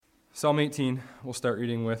Psalm 18, we'll start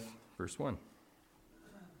reading with verse 1.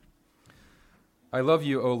 I love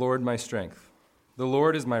you, O Lord, my strength. The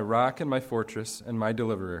Lord is my rock and my fortress and my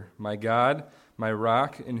deliverer, my God, my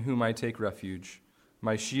rock in whom I take refuge,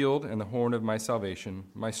 my shield and the horn of my salvation,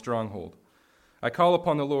 my stronghold. I call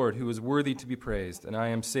upon the Lord, who is worthy to be praised, and I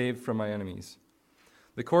am saved from my enemies.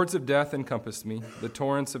 The cords of death encompassed me, the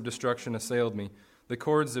torrents of destruction assailed me, the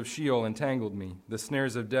cords of Sheol entangled me, the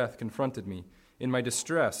snares of death confronted me. In my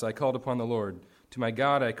distress I called upon the Lord. To my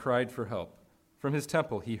God I cried for help. From his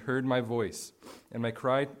temple he heard my voice, and my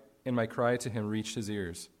cry to him reached his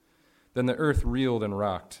ears. Then the earth reeled and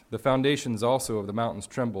rocked. The foundations also of the mountains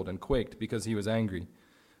trembled and quaked because he was angry.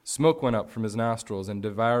 Smoke went up from his nostrils and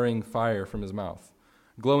devouring fire from his mouth.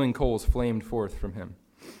 Glowing coals flamed forth from him.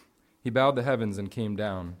 He bowed the heavens and came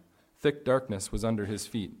down. Thick darkness was under his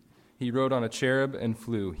feet. He rode on a cherub and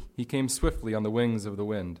flew. He came swiftly on the wings of the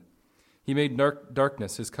wind. He made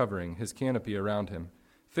darkness his covering, his canopy around him,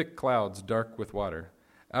 thick clouds dark with water.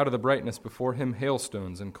 Out of the brightness before him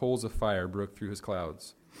hailstones and coals of fire broke through his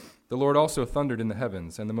clouds. The Lord also thundered in the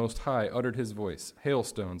heavens, and the Most High uttered his voice,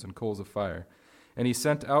 hailstones and coals of fire. And he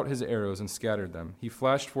sent out his arrows and scattered them. He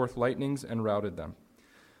flashed forth lightnings and routed them.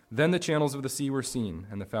 Then the channels of the sea were seen,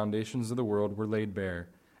 and the foundations of the world were laid bare.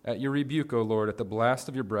 At your rebuke, O Lord, at the blast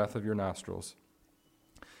of your breath of your nostrils.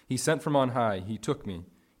 He sent from on high, he took me.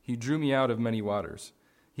 He drew me out of many waters.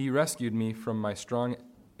 He rescued me from my strong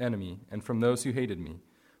enemy and from those who hated me,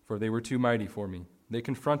 for they were too mighty for me. They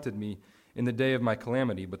confronted me in the day of my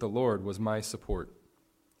calamity, but the Lord was my support.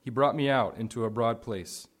 He brought me out into a broad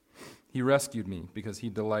place. He rescued me because he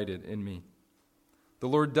delighted in me. The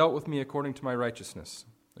Lord dealt with me according to my righteousness.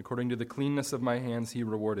 According to the cleanness of my hands he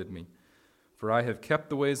rewarded me. For I have kept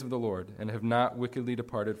the ways of the Lord and have not wickedly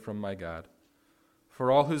departed from my God. For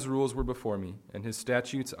all his rules were before me, and his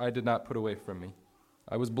statutes I did not put away from me.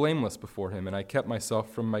 I was blameless before him, and I kept myself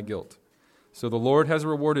from my guilt. So the Lord has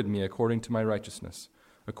rewarded me according to my righteousness,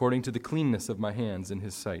 according to the cleanness of my hands in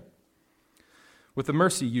his sight. With the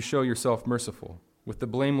mercy you show yourself merciful. With the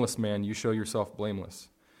blameless man you show yourself blameless.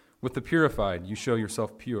 With the purified you show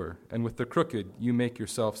yourself pure, and with the crooked you make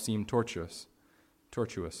yourself seem tortuous.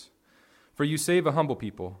 For you save a humble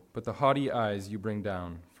people, but the haughty eyes you bring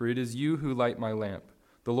down. For it is you who light my lamp.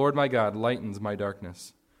 The Lord my God lightens my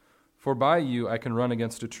darkness. For by you I can run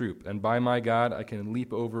against a troop, and by my God I can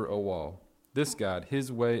leap over a wall. This God,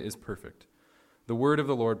 his way is perfect. The word of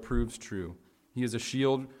the Lord proves true. He is a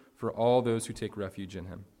shield for all those who take refuge in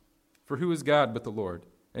him. For who is God but the Lord?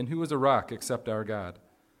 And who is a rock except our God?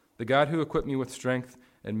 The God who equipped me with strength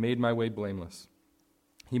and made my way blameless.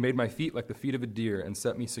 He made my feet like the feet of a deer and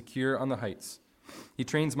set me secure on the heights. He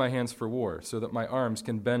trains my hands for war so that my arms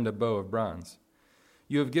can bend a bow of bronze.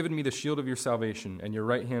 You have given me the shield of your salvation, and your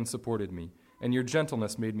right hand supported me, and your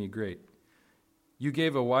gentleness made me great. You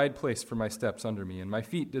gave a wide place for my steps under me, and my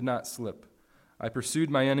feet did not slip. I pursued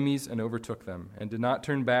my enemies and overtook them, and did not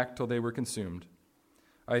turn back till they were consumed.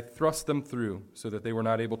 I thrust them through so that they were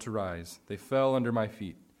not able to rise. They fell under my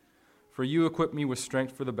feet. For you equipped me with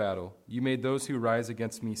strength for the battle. You made those who rise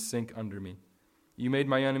against me sink under me. You made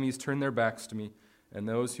my enemies turn their backs to me, and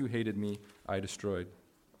those who hated me I destroyed.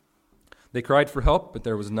 They cried for help, but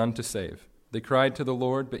there was none to save. They cried to the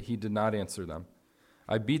Lord, but he did not answer them.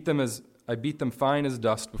 I beat them fine as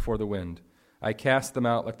dust before the wind. I cast them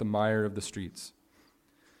out like the mire of the streets.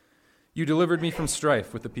 You delivered me from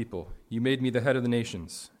strife with the people. You made me the head of the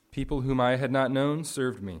nations. People whom I had not known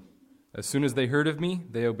served me. As soon as they heard of me,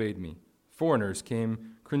 they obeyed me. Foreigners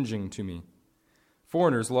came cringing to me.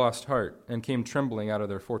 Foreigners lost heart and came trembling out of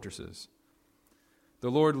their fortresses. The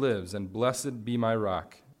Lord lives, and blessed be my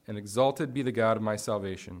rock, and exalted be the God of my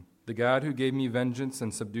salvation, the God who gave me vengeance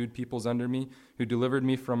and subdued peoples under me, who delivered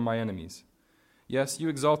me from my enemies. Yes, you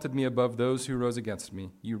exalted me above those who rose against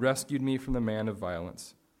me. You rescued me from the man of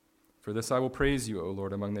violence. For this I will praise you, O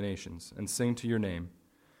Lord, among the nations, and sing to your name.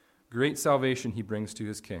 Great salvation he brings to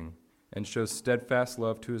his king, and shows steadfast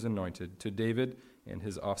love to his anointed, to David and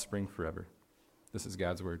his offspring forever. This is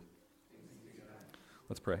God's word.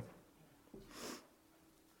 Let's pray.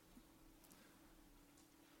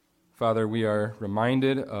 Father, we are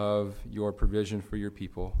reminded of your provision for your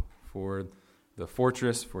people, for the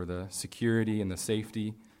fortress, for the security and the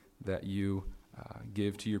safety that you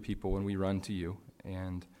give to your people when we run to you.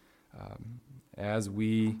 And as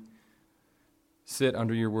we sit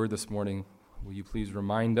under your word this morning, will you please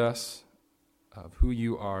remind us of who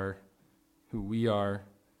you are, who we are,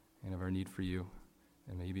 and of our need for you.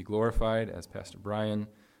 And may you be glorified as Pastor Brian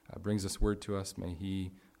brings this word to us. May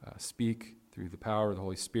he speak through the power of the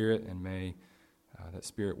Holy Spirit, and may that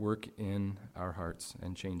Spirit work in our hearts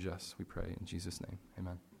and change us, we pray in Jesus' name.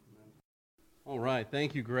 Amen. All right.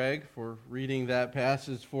 Thank you, Greg, for reading that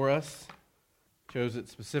passage for us. Chose it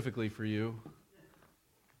specifically for you.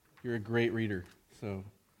 You're a great reader. So,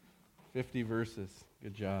 50 verses.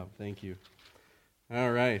 Good job. Thank you.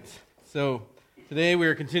 All right. So, today we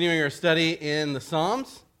are continuing our study in the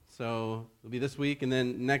Psalms. So, it'll be this week, and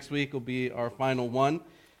then next week will be our final one.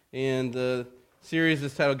 And the series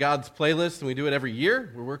is titled God's Playlist, and we do it every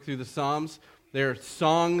year. We work through the Psalms. They're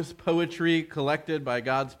songs, poetry collected by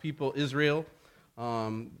God's people, Israel.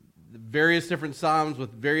 Various different psalms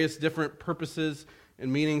with various different purposes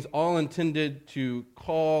and meanings, all intended to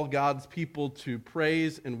call God's people to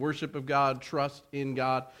praise and worship of God, trust in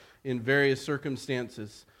God in various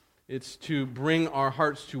circumstances. It's to bring our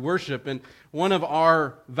hearts to worship. And one of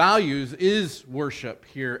our values is worship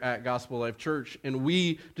here at Gospel Life Church. And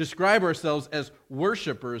we describe ourselves as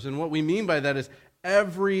worshipers. And what we mean by that is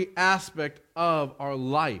every aspect of our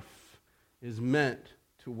life is meant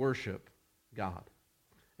to worship God.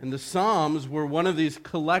 And the Psalms were one of these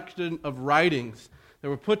collection of writings that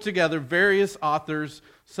were put together, various authors,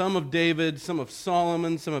 some of David, some of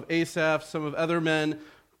Solomon, some of Asaph, some of other men,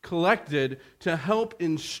 collected to help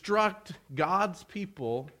instruct God's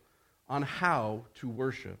people on how to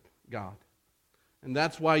worship God. And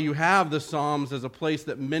that's why you have the Psalms as a place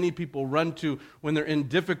that many people run to when they're in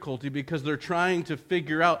difficulty, because they're trying to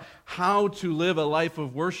figure out how to live a life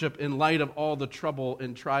of worship in light of all the trouble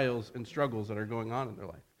and trials and struggles that are going on in their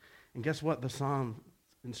life. And guess what? The Psalms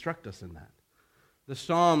instruct us in that. The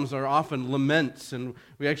Psalms are often laments, and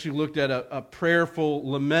we actually looked at a prayerful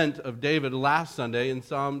lament of David last Sunday in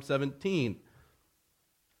Psalm 17,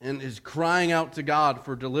 and is crying out to God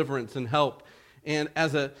for deliverance and help. And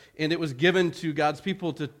it was given to God's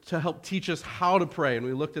people to help teach us how to pray, and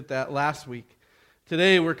we looked at that last week.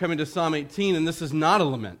 Today we're coming to Psalm 18, and this is not a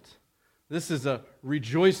lament. This is a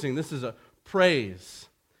rejoicing. This is a praise.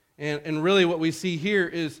 And really what we see here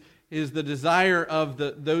is the desire of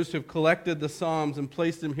those who have collected the Psalms and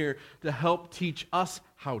placed them here to help teach us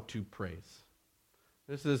how to praise.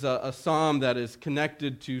 This is a psalm that is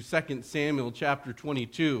connected to 2 Samuel chapter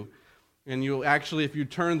 22. And you'll actually, if you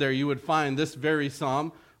turn there, you would find this very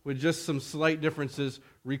psalm with just some slight differences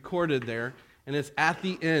recorded there. And it's at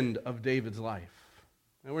the end of David's life.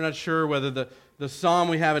 And we're not sure whether the psalm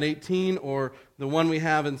we have in 18 or the one we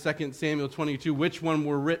have in 2 Samuel 22, which one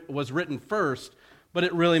was written first. But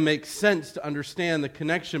it really makes sense to understand the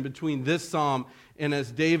connection between this psalm and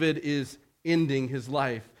as David is ending his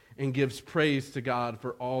life and gives praise to God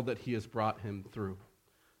for all that he has brought him through.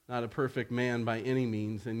 Not a perfect man by any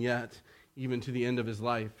means, and yet, even to the end of his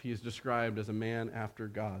life, he is described as a man after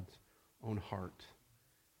God's own heart.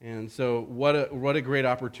 And so what a great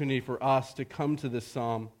opportunity for us to come to this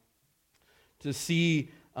psalm, to see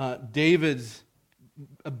David's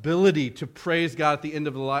ability to praise God at the end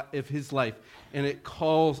of his life. And it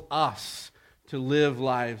calls us to live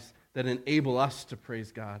lives that enable us to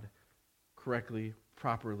praise God correctly,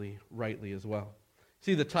 properly, rightly as well.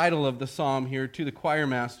 See the title of the psalm here, To the Choir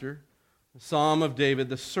Master, the Psalm of David,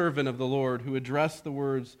 the servant of the Lord, who addressed the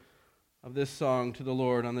words of this song to the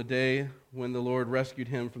Lord on the day when the Lord rescued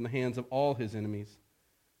him from the hands of all his enemies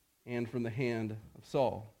and from the hand of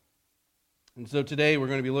Saul. And so today we're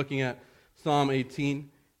going to be looking at Psalm 18,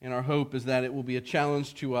 and our hope is that it will be a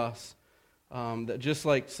challenge to us, that just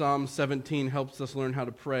like Psalm 17 helps us learn how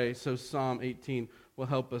to pray, so Psalm 18 will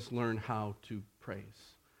help us learn how to praise.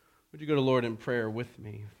 Would you go to Lord in prayer with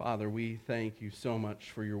me? Father, we thank you so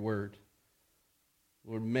much for your word.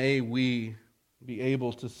 Lord, may we be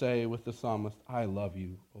able to say with the psalmist, I love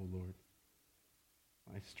you, O Lord,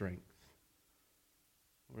 my strength.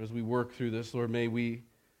 Lord, as we work through this, Lord, may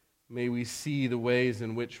we see the ways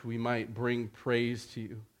in which we might bring praise to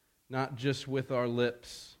you, not just with our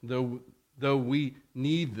lips, though we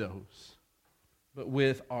need those, but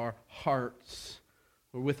with our hearts,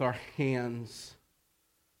 or with our hands,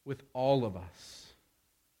 with all of us.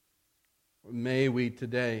 May we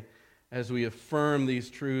today, as we affirm these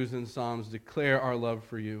truths in Psalms, declare our love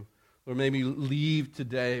for you. Or may we leave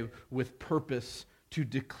today with purpose to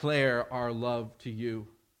declare our love to you.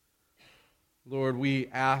 Lord, we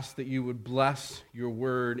ask that you would bless your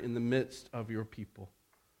word in the midst of your people.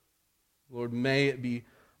 Lord, may it be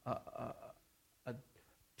a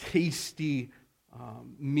tasty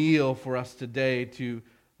meal for us today to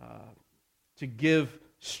give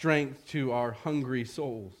strength to our hungry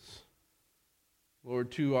souls.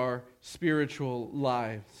 Lord, to our spiritual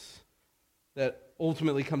lives that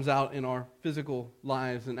ultimately comes out in our physical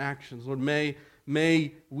lives and actions. Lord, may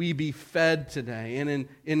we be fed today, and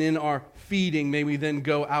in our feeding, may we then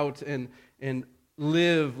go out and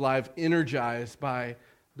live lives energized by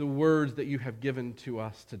the words that you have given to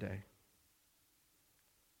us today.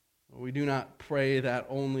 We do not pray that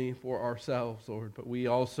only for ourselves, Lord, but we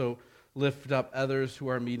also lift up others who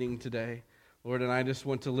are meeting today. Lord, and I just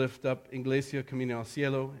want to lift up Iglesia Camino al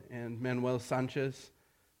Cielo and Manuel Sanchez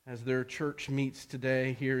as their church meets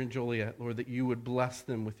today here in Joliet, Lord, that you would bless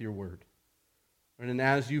them with your word. And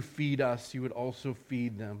as you feed us, you would also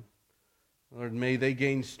feed them. Lord, may they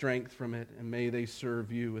gain strength from it, and may they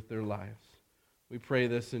serve you with their lives. We pray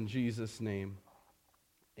this in Jesus' name.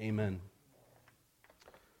 Amen.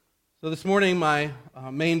 So this morning, my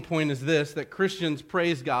main point is this, that Christians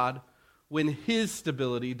praise God when His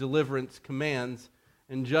stability, deliverance, commands,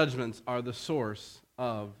 and judgments are the source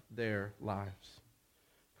of their lives.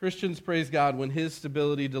 Christians praise God when His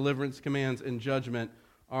stability, deliverance, commands, and judgment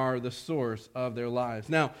are the source of their lives.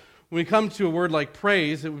 Now, when we come to a word like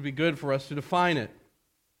praise, it would be good for us to define it.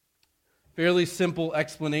 Fairly simple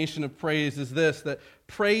explanation of praise is this, that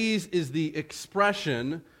praise is the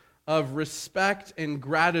expression of respect and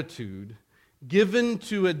gratitude given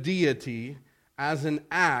to a deity as an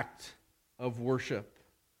act of worship.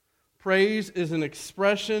 Praise is an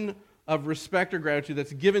expression of respect or gratitude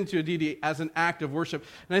that's given to a deity as an act of worship.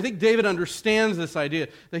 And I think David understands this idea,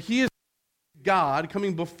 that he is God,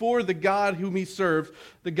 coming before the God whom he serves,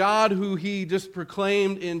 the God who he just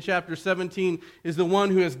proclaimed in chapter 17 is the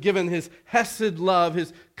one who has given his hesed love,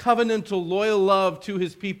 his covenantal loyal love to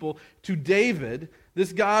his people, to David.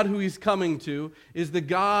 This God who he's coming to is the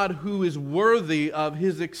God who is worthy of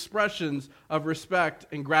his expressions of respect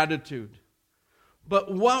and gratitude.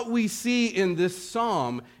 But what we see in this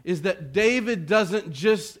psalm is that David doesn't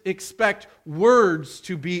just expect words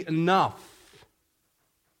to be enough.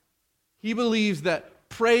 He believes that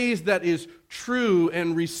praise that is true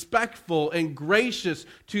and respectful and gracious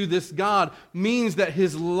to this God means that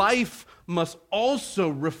his life must also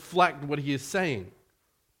reflect what he is saying.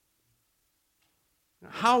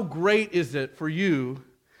 How great is it for you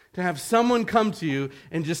to have someone come to you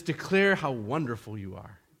and just declare how wonderful you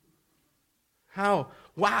are?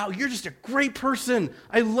 Wow, you're just a great person.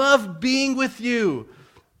 I love being with you.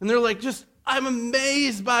 And they're like, I'm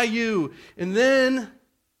amazed by you. And then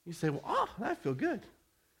you say, I feel good.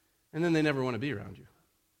 And then they never want to be around you.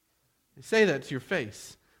 They say that to your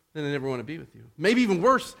face. Then they never want to be with you. Maybe even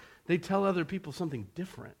worse, they tell other people something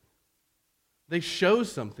different. They show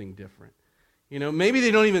something different. Maybe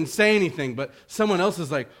they don't even say anything, but someone else is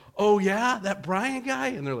like, oh yeah, that Brian guy?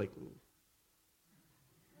 And they're like,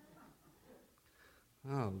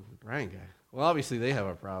 oh, Brian guy. Well, obviously they have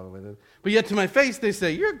a problem with it. But yet to my face they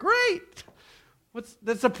say, you're great.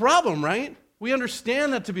 That's a problem, right? We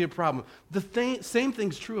understand that to be a problem. The same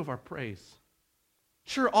thing's true of our praise.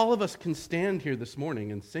 Sure, all of us can stand here this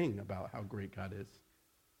morning and sing about how great God is.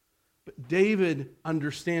 But David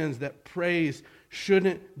understands that praise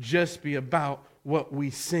shouldn't just be about what we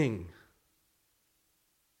sing.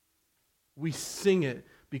 We sing it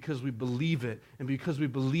because we believe it, and because we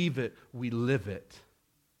believe it, we live it.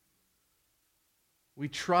 We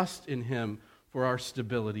trust in Him for our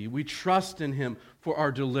stability. We trust in Him for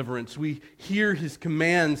our deliverance. We hear His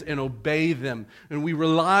commands and obey them, and we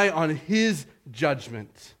rely on His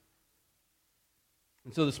judgment.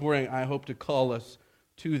 And so this morning, I hope to call us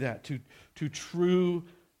to that, to true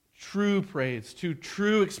praise, to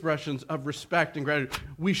true expressions of respect and gratitude.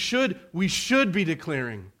 We should be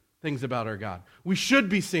declaring things about our God. We should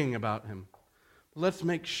be singing about Him. But let's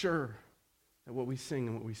make sure that what we sing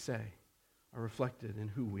and what we say are reflected in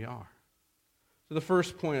who we are. So the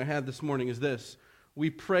first point I had this morning is this: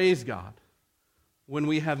 we praise God when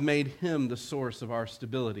we have made Him the source of our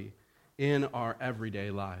stability in our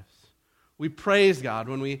everyday lives. We praise God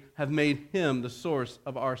when we have made Him the source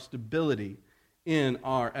of our stability in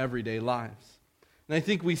our everyday lives. And I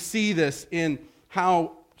think we see this in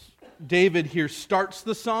how David here starts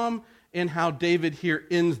the psalm and how David here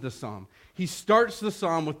ends the psalm. He starts the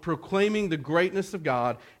psalm with proclaiming the greatness of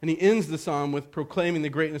God, and he ends the psalm with proclaiming the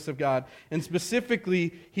greatness of God. And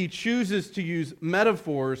specifically, he chooses to use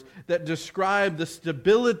metaphors that describe the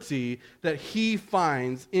stability that he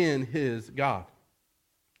finds in his God.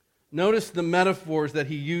 Notice the metaphors that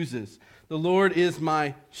he uses. The Lord is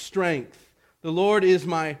my strength. The Lord is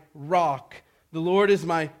my rock. The Lord is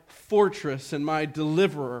my fortress and my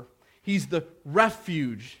deliverer. He's the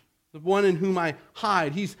refuge, the one in whom I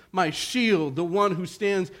hide. He's my shield, the one who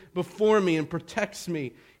stands before me and protects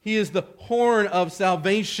me. He is the horn of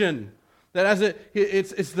salvation. That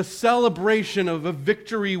it's the celebration of a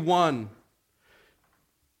victory won.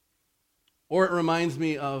 Or it reminds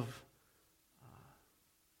me of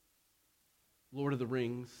Lord of the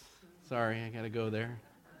Rings. Sorry, I got to go there.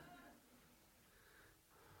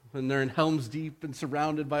 When they're in Helm's Deep and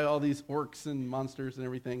surrounded by all these orcs and monsters and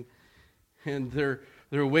everything. And they're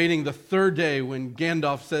waiting the third day when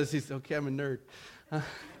Gandalf says he's, okay, I'm a nerd.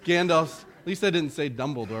 Gandalf's, at least I didn't say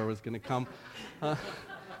Dumbledore was going to come.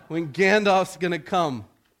 When Gandalf's going to come,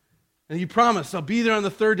 and he promised, I'll be there on the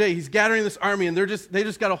third day. He's gathering this army, and they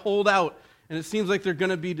just got to hold out. And it seems like they're going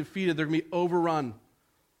to be defeated. They're going to be overrun.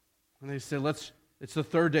 And they say, it's the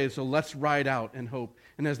third day, so let's ride out in hope.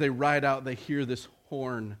 And as they ride out, they hear this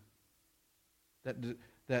horn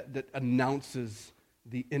that announces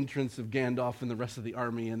the entrance of Gandalf and the rest of the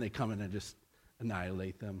army, and they come in and just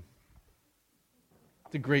annihilate them.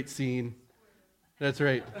 It's a great scene. That's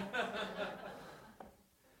right.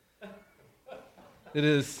 It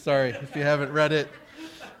is. Sorry if you haven't read it.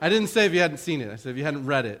 I didn't say if you hadn't seen it. I said if you hadn't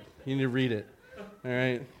read it, you need to read it. All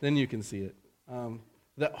right? Then you can see it.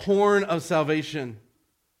 That horn of salvation,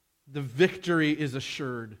 the victory is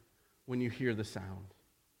assured when you hear the sound.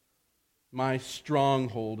 My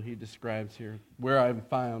stronghold, he describes here, where I'm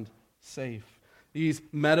found safe. These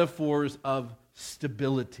metaphors of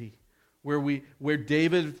stability, where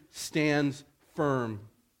David stands firm,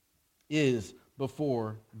 is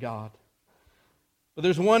before God. But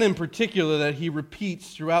there's one in particular that he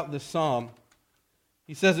repeats throughout this psalm.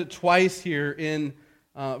 He says it twice here in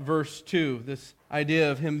verse 2, this idea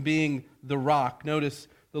of him being the rock. Notice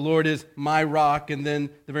the Lord is my rock, and then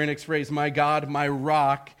the very next phrase, my God, my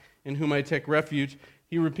rock, in whom I take refuge.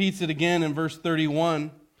 He repeats it again in verse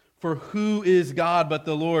 31, for who is God but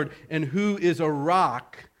the Lord, and who is a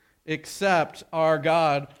rock except our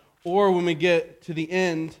God? Or when we get to the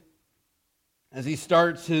end, as he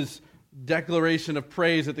starts his declaration of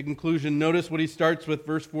praise at the conclusion, notice what he starts with,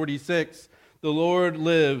 verse 46. The Lord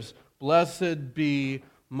lives, blessed be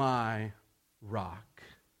my rock.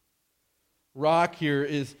 Rock here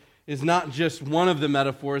is not just one of the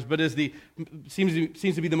metaphors, but seems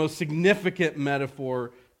to be the most significant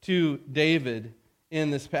metaphor to David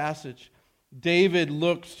in this passage. David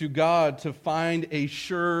looks to God to find a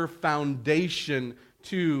sure foundation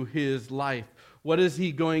to his life. What is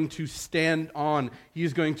he going to stand on? He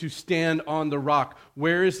is going to stand on the rock.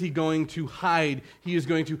 Where is he going to hide? He is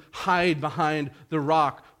going to hide behind the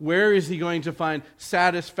rock. Where is he going to find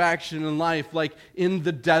satisfaction in life? Like in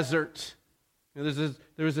the desert.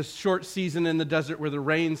 There was a short season in the desert where the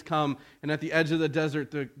rains come, and at the edge of the desert,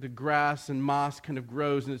 the grass and moss kind of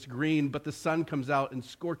grows, and it's green, but the sun comes out and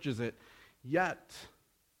scorches it. Yet,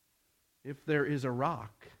 if there is a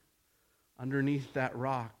rock, underneath that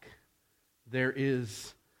rock, there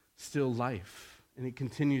is still life, and it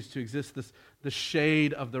continues to exist. The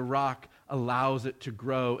shade of the rock allows it to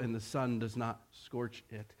grow, and the sun does not scorch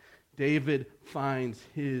it. David finds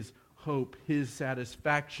his hope, his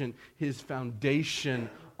satisfaction, his foundation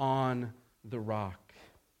on the rock.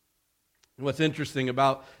 And what's interesting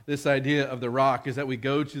about this idea of the rock is that we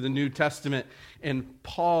go to the New Testament, and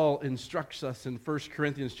Paul instructs us in 1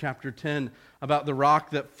 Corinthians chapter 10 about the rock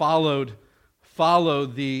that followed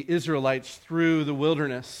the Israelites through the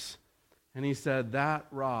wilderness. And he said, that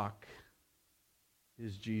rock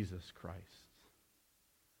is Jesus Christ.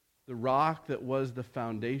 The rock that was the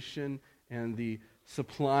foundation and the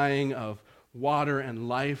supplying of water and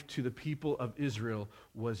life to the people of Israel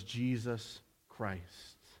was Jesus Christ.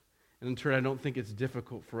 And in turn, I don't think it's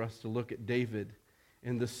difficult for us to look at David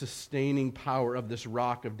and the sustaining power of this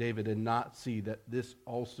rock of David and not see that this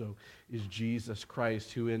also is Jesus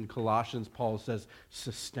Christ, who in Colossians, Paul says,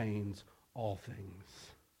 sustains all things.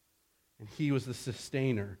 And he was the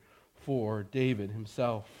sustainer for David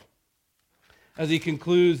himself. As he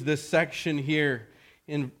concludes this section here,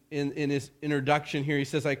 in his introduction here, he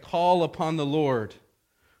says, I call upon the Lord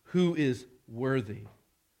who is worthy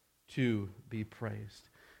to be praised.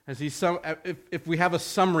 If we have a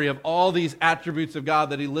summary of all these attributes of God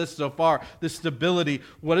that he lists so far, this stability,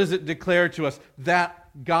 what does it declare to us? That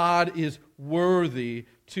God is worthy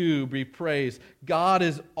to be praised. God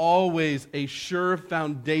is always a sure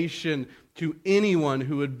foundation to anyone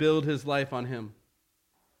who would build his life on him.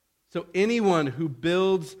 So anyone who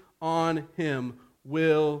builds on him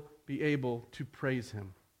will be able to praise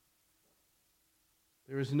him.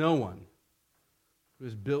 There is no one who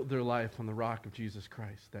has built their life on the rock of Jesus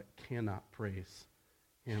Christ that cannot praise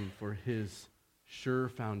him for his sure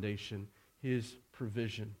foundation, his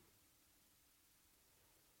provision.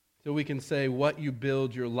 So we can say what you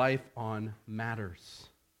build your life on matters.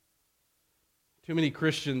 Too many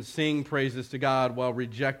Christians sing praises to God while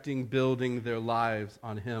rejecting building their lives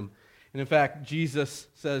on him. And in fact, Jesus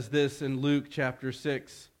says this in Luke chapter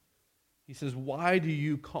 6. He says, why do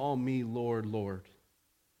you call me Lord, Lord,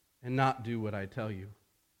 and not do what I tell you?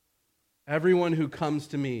 Everyone who comes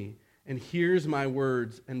to me and hears my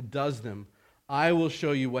words and does them, I will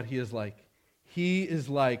show you what he is like. He is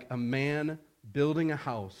like a man building a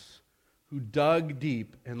house who dug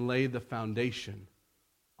deep and laid the foundation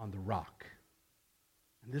on the rock.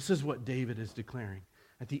 And this is what David is declaring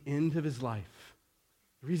at the end of his life.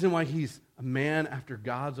 The reason why he's a man after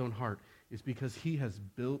God's own heart is because he has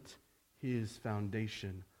built his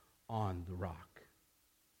foundation on the rock.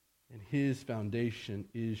 And his foundation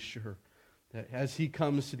is sure that as he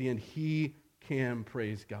comes to the end, he can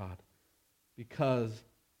praise God because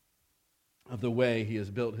of the way he has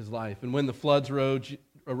built his life. And when the floods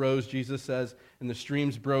arose, Jesus says, and the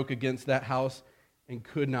streams broke against that house and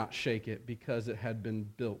could not shake it because it had been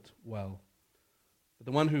built well. But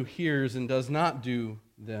the one who hears and does not do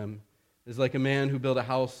them is like a man who built a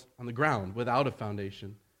house on the ground without a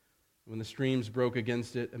foundation. When the streams broke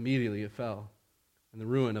against it, immediately it fell, and the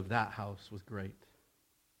ruin of that house was great.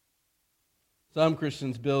 Some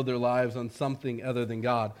Christians build their lives on something other than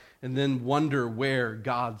God and then wonder where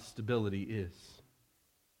God's stability is.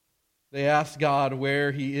 They ask God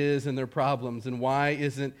where He is in their problems and why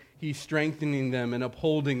isn't He strengthening them and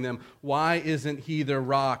upholding them? Why isn't He their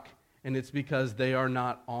rock? And it's because they are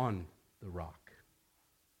not on the rock.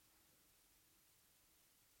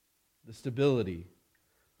 The stability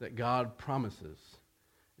that God promises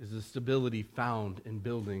is the stability found in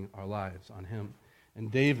building our lives on Him. And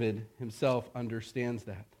David himself understands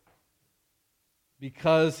that.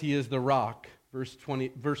 Because He is the rock, verse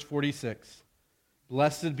 46,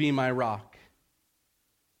 blessed be my rock,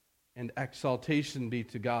 and exaltation be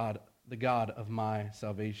to God, the God of my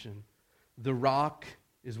salvation. The rock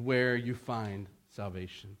is where you find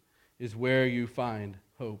salvation, is where you find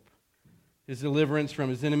hope. His deliverance from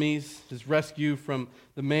his enemies, his rescue from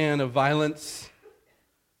the man of violence,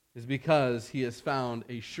 is because he has found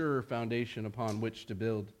a sure foundation upon which to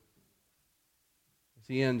build. As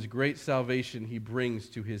he ends, great salvation he brings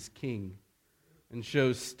to his king and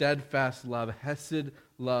shows steadfast love, hesed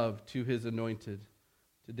love to his anointed,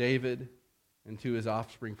 to David and to his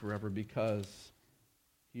offspring forever, because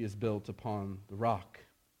he is built upon the rock.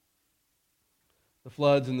 The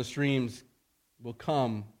floods and the streams will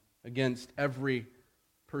come against every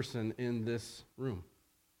person in this room.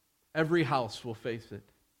 Every house will face it.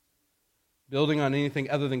 Building on anything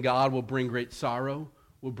other than God will bring great sorrow,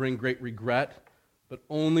 will bring great regret, but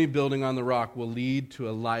only building on the rock will lead to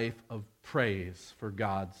a life of praise for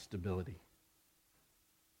God's stability.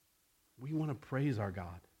 We want to praise our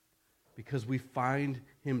God because we find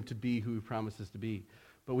Him to be who He promises to be.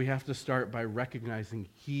 But we have to start by recognizing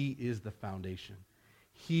He is the foundation.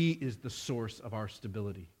 He is the source of our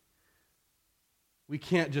stability. We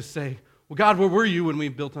can't just say, well, God, where were you when we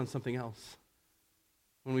built on something else?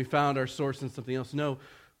 When we found our source in something else? No,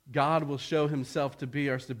 God will show Himself to be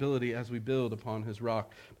our stability as we build upon His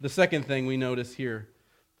rock. The second thing we notice here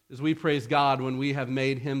is we praise God when we have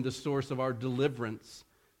made Him the source of our deliverance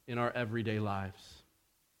in our everyday lives.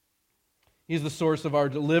 He's the source of our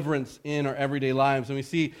deliverance in our everyday lives. And we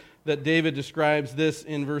see that David describes this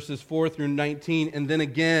in verses 4 through 19 and then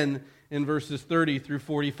again in verses 30 through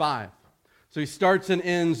 45. So he starts and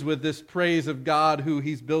ends with this praise of God who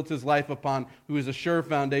he's built his life upon, who is a sure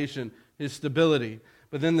foundation, his stability.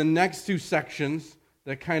 But then the next two sections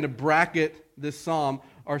that kind of bracket this psalm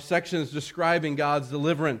are sections describing God's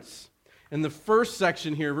deliverance. And the first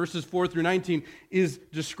section here, verses 4 through 19, is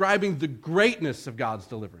describing the greatness of God's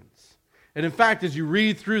deliverance. And in fact, as you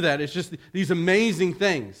read through that, it's just these amazing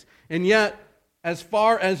things. And yet, as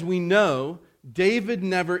far as we know, David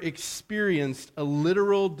never experienced a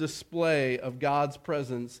literal display of God's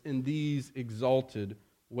presence in these exalted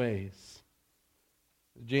ways.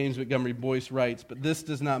 James Montgomery Boyce writes, but this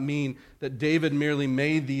does not mean that David merely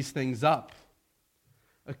made these things up.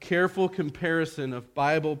 A careful comparison of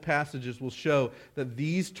Bible passages will show that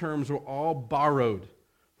these terms were all borrowed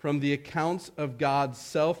from the accounts of God's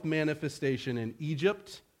self-manifestation in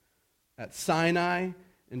Egypt, at Sinai,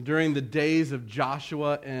 and during the days of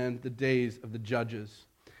Joshua and the days of the judges.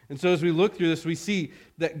 And so as we look through this, we see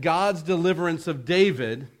that God's deliverance of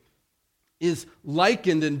David is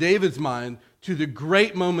likened in David's mind to the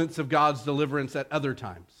great moments of God's deliverance at other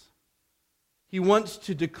times. He wants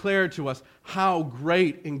to declare to us how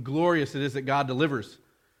great and glorious it is that God delivers.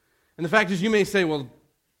 And the fact is, you may say, well,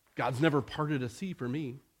 God's never parted a sea for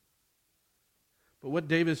me. But what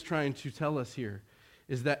David's trying to tell us here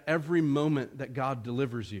is that every moment that God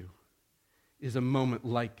delivers you is a moment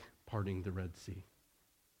like parting the Red Sea.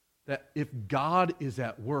 That if God is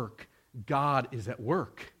at work, God is at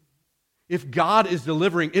work. If God is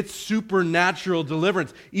delivering, it's supernatural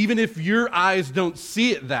deliverance, even if your eyes don't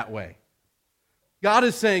see it that way. God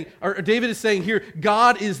is saying, or David is saying here,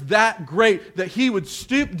 God is that great that He would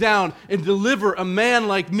stoop down and deliver a man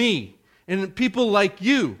like me. And people like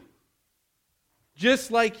you,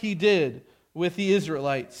 just like he did with the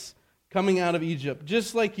Israelites coming out of Egypt,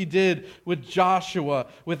 just like he did with Joshua,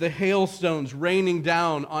 with the hailstones raining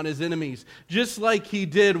down on his enemies, just like he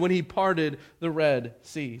did when he parted the Red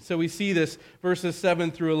Sea. So we see this, verses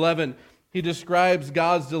 7 through 11. He describes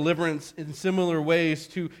God's deliverance in similar ways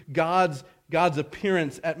to God's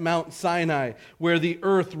appearance at Mount Sinai, where the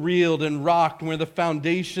earth reeled and rocked, where the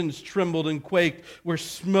foundations trembled and quaked, where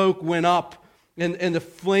smoke went up and the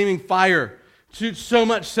flaming fire. So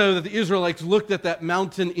much so that the Israelites looked at that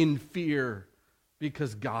mountain in fear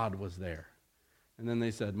because God was there. And then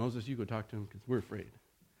they said, Moses, you go talk to him because we're afraid.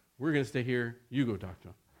 We're going to stay here. You go talk to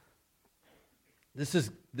him. This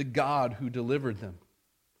is the God who delivered them.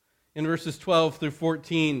 In verses 12 through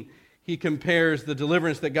 14, he compares the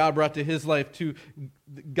deliverance that God brought to his life to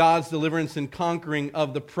God's deliverance and conquering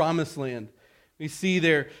of the promised land. We see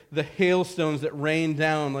there the hailstones that rained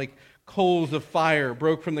down like coals of fire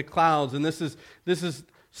broke from the clouds. And this is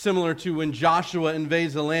similar to when Joshua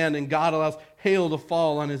invades the land and God allows hail to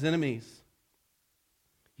fall on his enemies.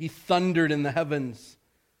 He thundered in the heavens.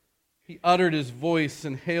 He uttered his voice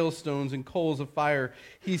in hailstones and coals of fire.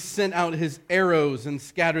 He sent out his arrows and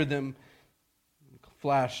scattered them,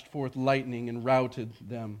 flashed forth lightning and routed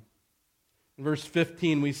them. In verse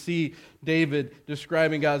 15, we see David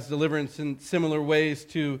describing God's deliverance in similar ways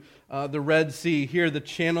to the Red Sea. Here, the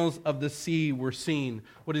channels of the sea were seen.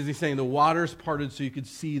 What is he saying? The waters parted so you could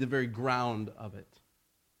see the very ground of it.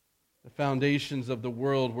 The foundations of the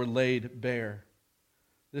world were laid bare.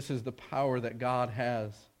 This is the power that God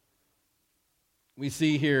has. We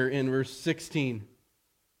see here in verse 16,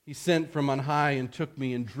 he sent from on high and took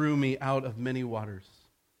me and drew me out of many waters.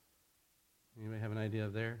 Anybody have an idea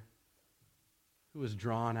of there? Who was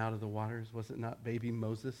drawn out of the waters? Was it not baby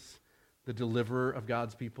Moses, the deliverer of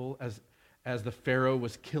God's people? As the Pharaoh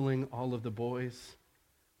was killing all of the boys,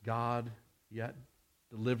 God yet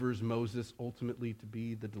delivers Moses ultimately to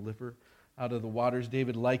be the deliverer out of the waters.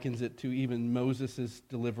 David likens it to even Moses'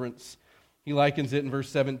 deliverance. He likens it in verse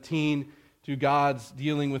 17 to God's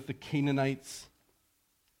dealing with the Canaanites,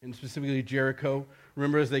 and specifically Jericho.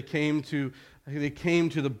 Remember, as they came to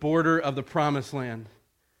the border of the promised land,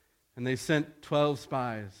 and they sent 12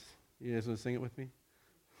 spies. You guys want to sing it with me?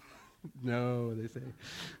 No, they say.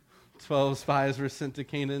 12 spies were sent to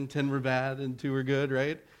Canaan, 10 were bad, and 2 were good,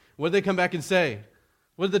 right? What did they come back and say?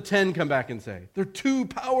 What did the 10 come back and say? They're too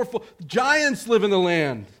powerful. Giants live in the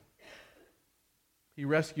land. He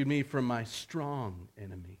rescued me from my strong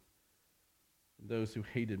enemy, those who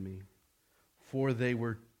hated me, for they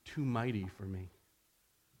were too mighty for me.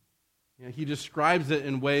 He describes it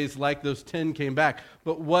in ways like those 10 came back.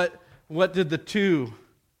 But what did the two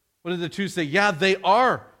say? Yeah, they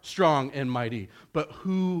are strong and mighty. But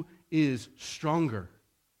who is stronger?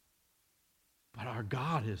 But our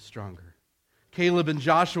God is stronger. Caleb and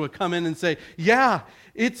Joshua come in and say, yeah,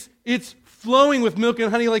 it's flowing with milk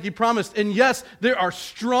and honey like he promised. And yes, there are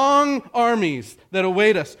strong armies that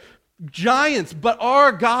await us. Giants, but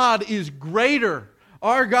our God is greater.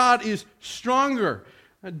 Our God is stronger.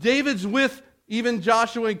 David's with even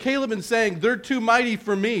Joshua and Caleb and saying, they're too mighty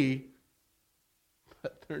for me,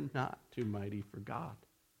 but they're not too mighty for God.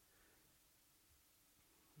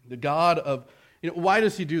 The God of, why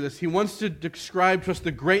does he do this? He wants to describe to us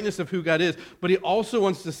the greatness of who God is, but he also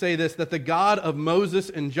wants to say this, that the God of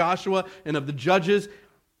Moses and Joshua and of the judges,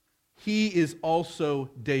 he is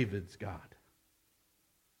also David's God.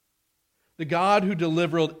 The God who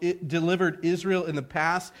delivered Israel in the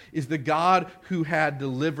past is the God who had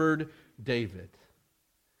delivered David.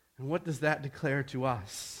 And what does that declare to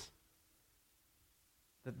us?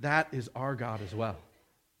 That is our God as well.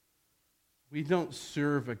 We don't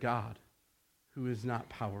serve a God who is not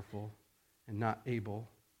powerful and not able.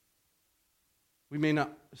 We may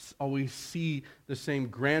not always see the same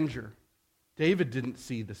grandeur. David didn't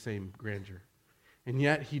see the same grandeur. And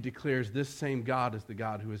yet he declares this same God is the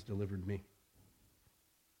God who has delivered me.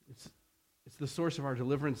 It's the source of our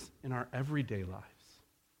deliverance in our everyday lives.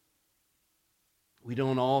 We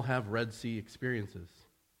don't all have Red Sea experiences,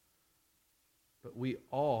 but we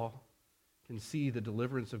all can see the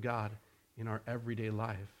deliverance of God in our everyday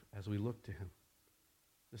life as we look to him.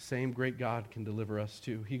 The same great God can deliver us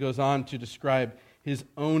too. He goes on to describe his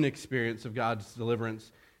own experience of God's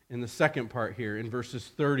deliverance in the second part here, in verses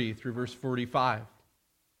 30 through verse 45.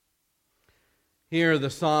 Here the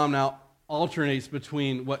psalm now alternates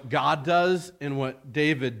between what God does and what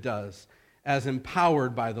David does as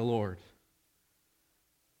empowered by the Lord.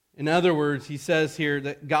 In other words, he says here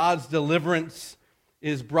that God's deliverance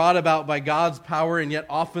is brought about by God's power and yet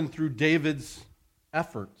often through David's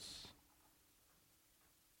efforts.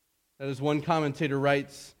 that, as one commentator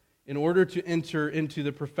writes, in order to enter into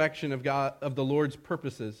the perfection of God, of the Lord's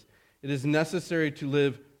purposes, it is necessary to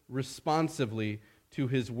live responsively to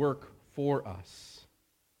his work for us,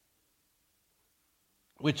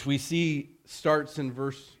 which we see starts in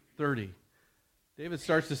verse 30. David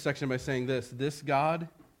starts this section by saying this God,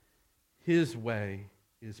 his way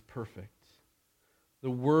is perfect. The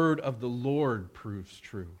word of the Lord proves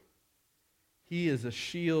true. He is a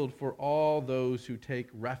shield for all those who take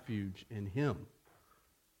refuge in him.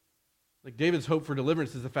 Like David's hope for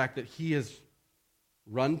deliverance is the fact that he has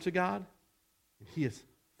run to God, and he has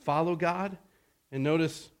followed God. And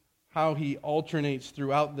notice how he alternates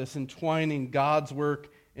throughout this, entwining God's work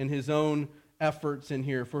and his own efforts in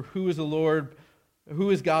here. For who is the Lord?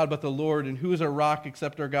 Who is God but the Lord? And who is our rock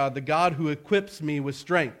except our God? The God who equips me with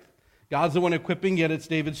strength. God's the one equipping, yet it's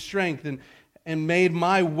David's strength. And made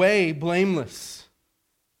my way blameless.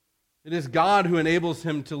 It is God who enables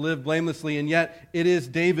him to live blamelessly, and yet it is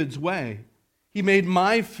David's way. He made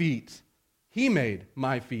my feet. He made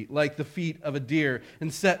my feet like the feet of a deer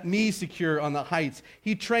and set me secure on the heights.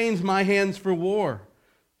 He trains my hands for war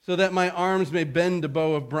so that my arms may bend a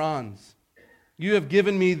bow of bronze. You have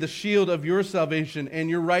given me the shield of your salvation,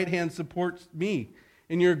 and your right hand supports me,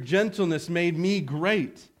 and your gentleness made me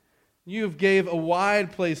great. You have gave a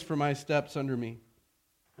wide place for my steps under me,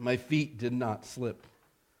 and my feet did not slip.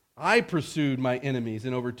 I pursued my enemies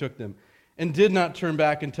and overtook them, and did not turn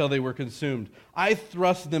back until they were consumed. I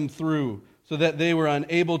thrust them through so that they were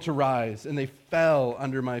unable to rise, and they fell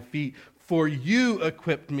under my feet. For you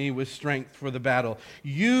equipped me with strength for the battle.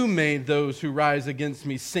 You made those who rise against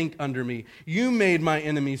me sink under me. You made my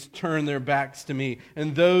enemies turn their backs to me,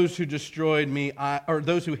 and those who destroyed me,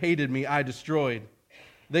 those who hated me, I destroyed.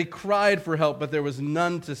 They cried for help, but there was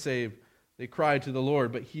none to save. They cried to the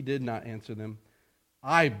Lord, but he did not answer them.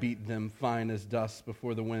 I beat them fine as dust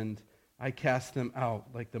before the wind. I cast them out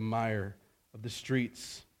like the mire of the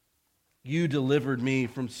streets. You delivered me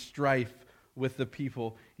from strife with the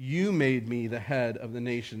people. You made me the head of the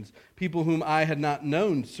nations. People whom I had not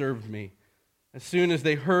known served me. As soon as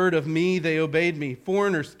they heard of me, they obeyed me.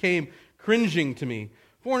 Foreigners came cringing to me.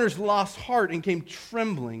 Foreigners lost heart and came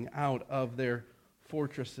trembling out of their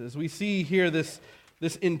fortresses. We see here this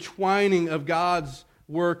entwining of God's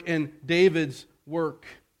work and David's work.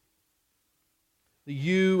 The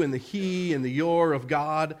you and the he and the your of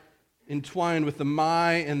God entwined with the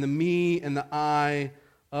my and the me and the I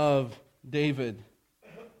of David.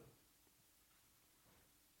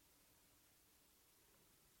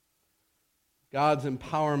 God's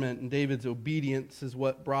empowerment and David's obedience is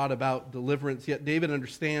what brought about deliverance. Yet David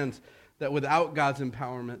understands that without God's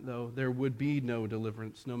empowerment, though, there would be no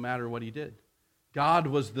deliverance, no matter what he did. God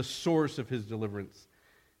was the source of his deliverance,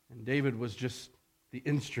 and David was just the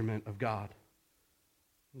instrument of God.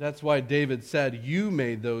 That's why David said, you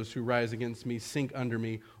made those who rise against me sink under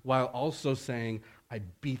me, while also saying, I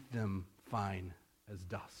beat them fine as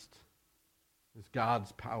dust. It's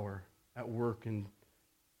God's power at work in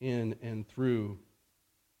and through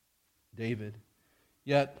David.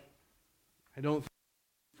 Yet, I don't think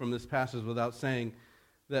from this passage without saying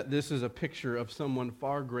that this is a picture of someone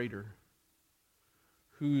far greater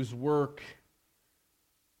whose work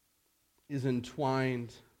is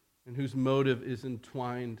entwined and whose motive is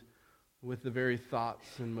entwined with the very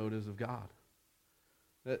thoughts and motives of God.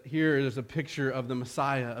 That here is a picture of the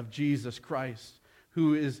Messiah, of Jesus Christ,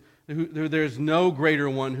 there's no greater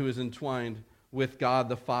one who is entwined with God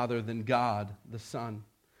the Father than God the Son.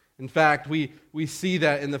 In fact, we see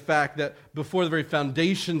that in the fact that before the very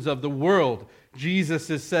foundations of the world,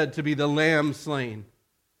 Jesus is said to be the Lamb slain.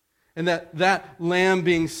 And that Lamb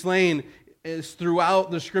being slain is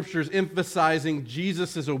throughout the Scriptures emphasizing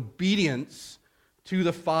Jesus' obedience to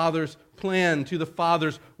the Father's plan, to the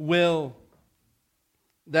Father's will.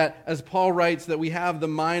 That, as Paul writes, that we have the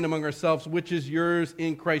mind among ourselves, which is yours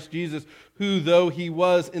in Christ Jesus, who, though he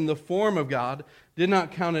was in the form of God, did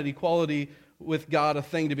not count at equality with God a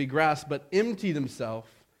thing to be grasped, but emptied himself,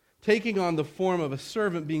 taking on the form of a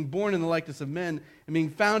servant, being born in the likeness of men, and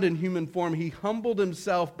being found in human form, he humbled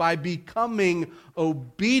himself by becoming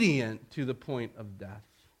obedient to the point of death.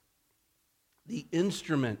 The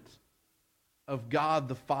instrument of God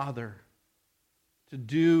the Father to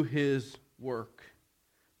do his work.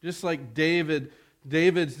 Just like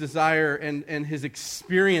David's desire and his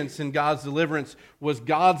experience in God's deliverance was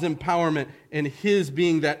God's empowerment and his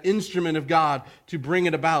being that instrument of God to bring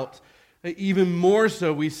it about. Even more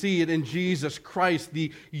so, we see it in Jesus Christ,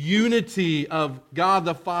 the unity of God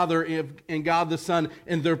the Father and God the Son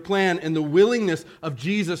and their plan and the willingness of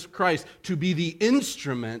Jesus Christ to be the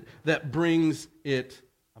instrument that brings it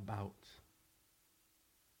about.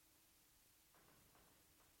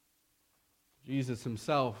 Jesus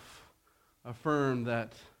himself affirmed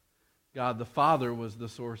that God the Father was the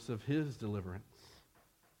source of his deliverance.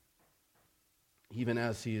 Even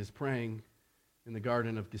as he is praying in the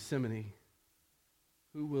Garden of Gethsemane,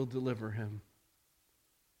 who will deliver him?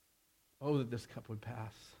 Oh, that this cup would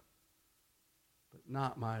pass. But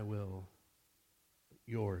not my will, but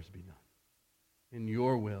yours be done. In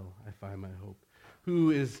your will I find my hope.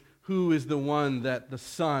 Who is the one that the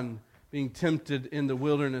Son, being tempted in the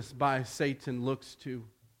wilderness by Satan, looks to?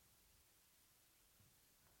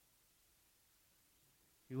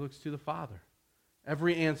 He looks to the Father.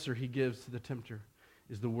 Every answer he gives to the tempter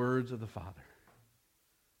is the words of the Father.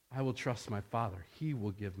 I will trust my Father. He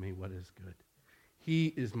will give me what is good. He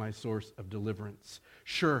is my source of deliverance.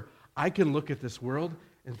 Sure, I can look at this world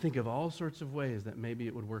and think of all sorts of ways that maybe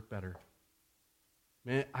it would work better.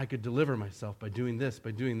 Man, I could deliver myself by doing this,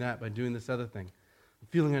 by doing that, by doing this other thing. I'm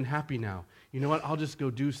feeling unhappy now. You know what? I'll just go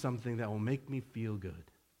do something that will make me feel good.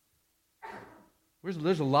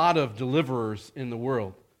 There's a lot of deliverers in the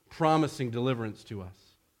world promising deliverance to us.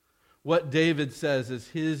 What David says is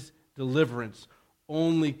his deliverance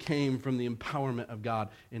only came from the empowerment of God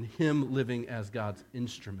and him living as God's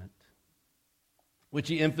instrument, which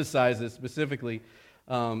he emphasizes specifically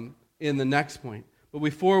in the next point. But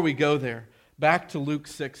before we go there, back to Luke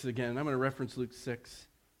 6 again. I'm going to reference Luke 6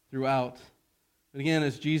 throughout. And again,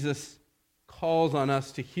 as Jesus calls on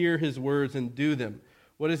us to hear his words and do them,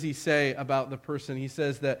 what does he say about the person? He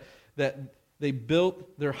says that they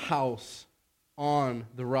built their house on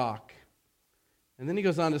the rock. And then he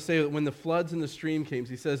goes on to say that when the floods and the stream came,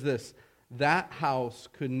 he says this, that house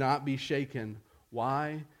could not be shaken.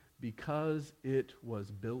 Why? Because it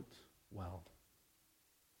was built well.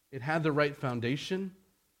 It had the right foundation,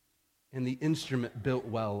 and the instrument built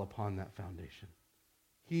well upon that foundation.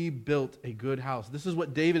 He built a good house. This is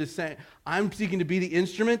what David is saying. I'm seeking to be the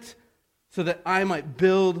instrument so that I might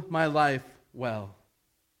build my life well.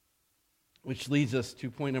 Which leads us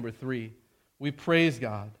to point number 3. We praise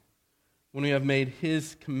God when we have made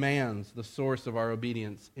his commands the source of our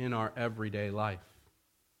obedience in our everyday life.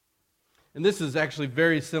 And this is actually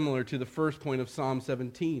very similar to the first point of Psalm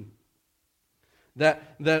 17.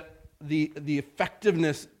 That the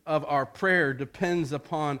effectiveness of our prayer depends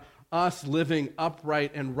upon us living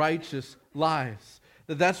upright and righteous lives.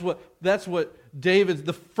 That's what David's,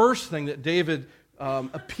 the first thing that David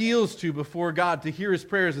appeals to before God to hear his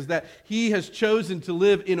prayers is that he has chosen to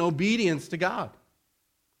live in obedience to God.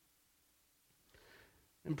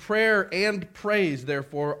 And prayer and praise,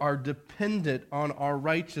 therefore, are dependent on our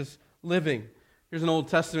righteous living. Here's an Old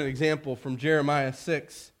Testament example from Jeremiah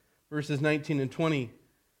 6, verses 19 and 20.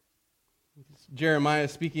 It's Jeremiah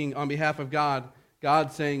speaking on behalf of God.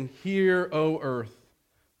 God saying, "Hear, O earth,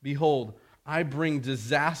 behold, I bring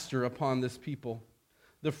disaster upon this people,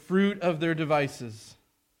 the fruit of their devices,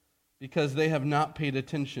 because they have not paid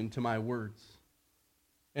attention to my words.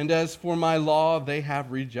 And as for my law, they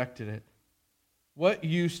have rejected it. What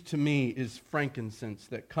use to me is frankincense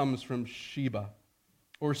that comes from Sheba,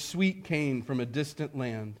 or sweet cane from a distant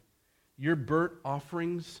land? Your burnt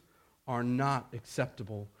offerings are not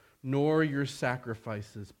acceptable, nor your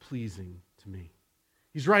sacrifices pleasing to me."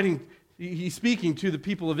 He's speaking to the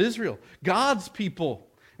people of Israel, God's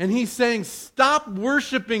people, and he's saying, stop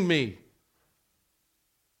worshiping me.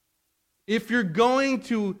 If you're going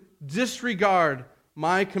to disregard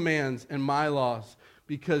my commands and my laws,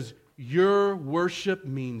 because your worship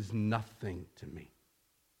means nothing to me.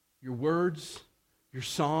 Your words, your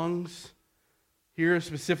songs. Here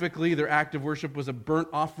specifically, their act of worship was a burnt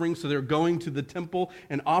offering, so they're going to the temple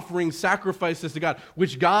and offering sacrifices to God,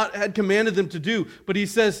 which God had commanded them to do. But he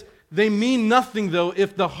says, they mean nothing, though,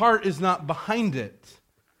 if the heart is not behind it.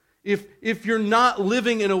 If you're not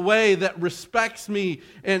living in a way that respects me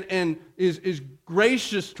and is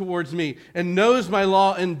gracious towards me and knows my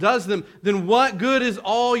law and does them, then what good is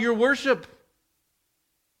all your worship?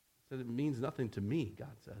 He said, it means nothing to me,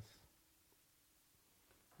 God says.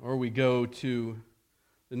 Or we go to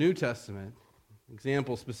the New Testament,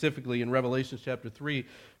 example specifically in Revelation chapter 3,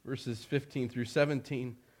 verses 15 through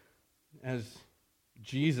 17, as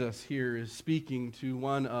Jesus here is speaking to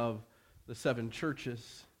one of the 7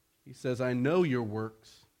 churches. He says, I know your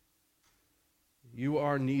works. You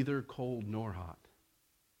are neither cold nor hot.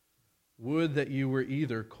 Would that you were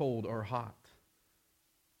either cold or hot.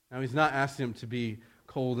 Now, he's not asking him to be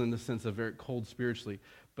cold in the sense of very cold spiritually,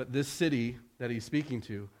 but this city that he's speaking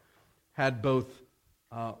to had both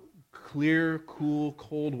clear, cool,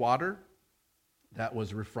 cold water that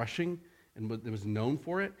was refreshing and it was known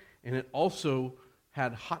for it, and it also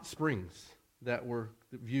had hot springs that were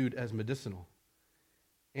viewed as medicinal.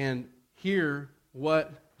 And here,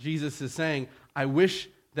 what Jesus is saying, I wish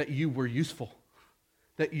that you were useful,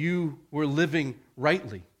 that you were living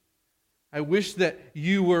rightly. I wish that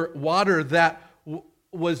you were water that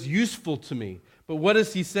was useful to me. But what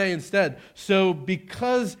does he say instead? So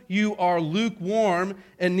because you are lukewarm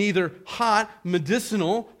and neither hot,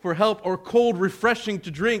 medicinal for help, or cold, refreshing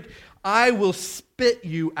to drink, I will spit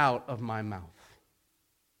you out of my mouth.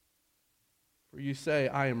 For you say,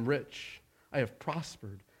 I am rich, I have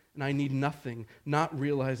prospered, and I need nothing, not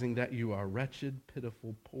realizing that you are wretched,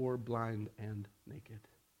 pitiful, poor, blind, and naked.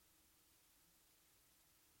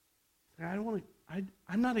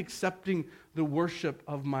 I'm not accepting the worship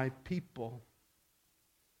of my people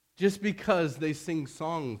just because they sing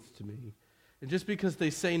songs to me and just because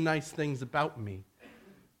they say nice things about me.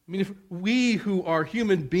 I mean, if we who are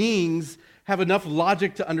human beings have enough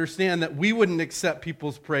logic to understand that we wouldn't accept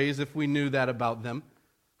people's praise if we knew that about them,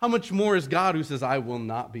 how much more is God who says, I will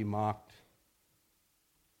not be mocked?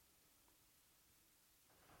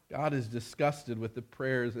 God is disgusted with the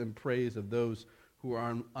prayers and praise of those who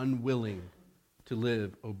are unwilling to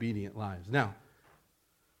live obedient lives. Now,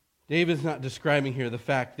 David's not describing here the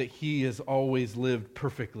fact that he has always lived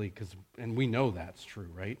perfectly, and we know that's true,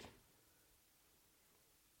 right?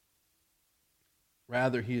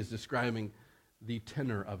 Rather, he is describing the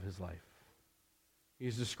tenor of his life.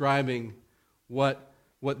 He's describing what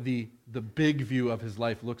the big view of his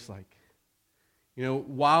life looks like. You know,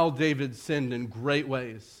 while David sinned in great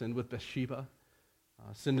ways, sinned with Bathsheba,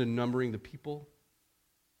 sinned in numbering the people,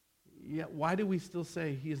 yet why do we still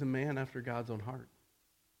say he is a man after God's own heart?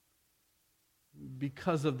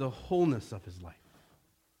 Because of the wholeness of his life.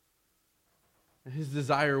 His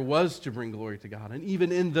desire was to bring glory to God. And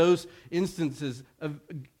even in those instances,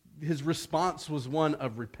 his response was one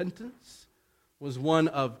of repentance, was one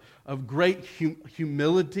of great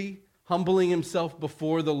humility, humbling himself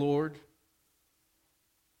before the Lord,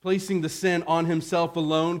 placing the sin on himself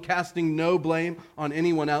alone, casting no blame on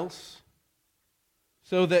anyone else,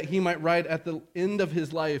 so that he might write at the end of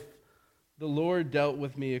his life, the Lord dealt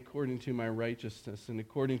with me according to my righteousness, and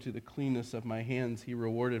according to the cleanness of my hands he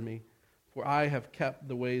rewarded me. For I have kept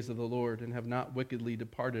the ways of the Lord, and have not wickedly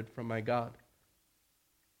departed from my God.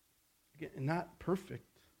 Again, not perfect,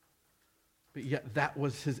 but yet that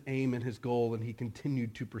was his aim and his goal, and he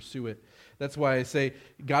continued to pursue it. That's why I say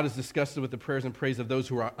God is disgusted with the prayers and praise of those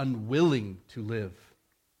who are unwilling to live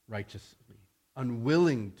righteously,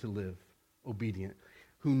 unwilling to live obedient,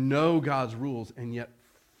 who know God's rules and yet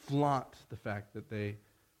flaunt the fact that they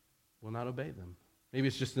will not obey them. Maybe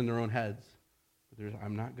it's just in their own heads. But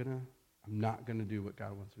I'm not gonna do what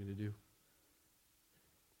God wants me to do.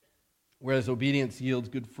 Whereas obedience yields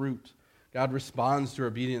good fruit, God responds to our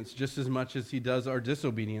obedience just as much as he does our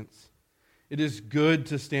disobedience. It is good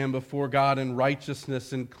to stand before God in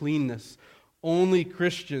righteousness and cleanness. Only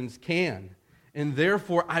Christians can. And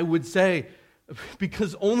therefore, I would say,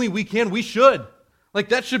 because only we can, we should. Like,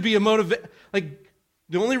 that should be a motivation. Like,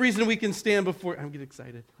 the only reason we can stand before... I'm getting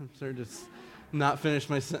excited. I'm sorry to not finish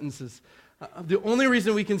my sentences. The only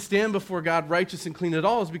reason we can stand before God righteous and clean at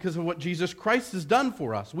all is because of what Jesus Christ has done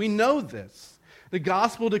for us. We know this. The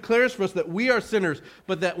gospel declares for us that we are sinners,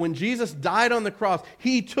 but that when Jesus died on the cross,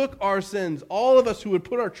 he took our sins, all of us who would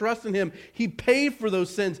put our trust in him, he paid for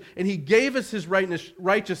those sins, and he gave us his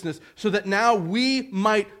righteousness so that now we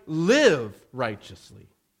might live righteously.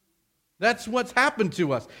 That's what's happened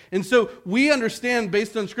to us. And so we understand,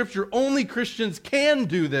 based on Scripture, only Christians can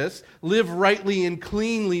do this, live rightly and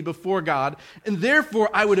cleanly before God. And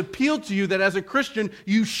therefore, I would appeal to you that as a Christian,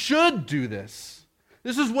 you should do this.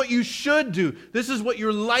 This is what you should do. This is what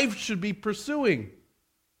your life should be pursuing.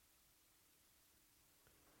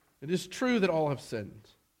 It is true that all have sinned.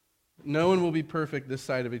 No one will be perfect this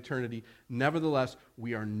side of eternity. Nevertheless,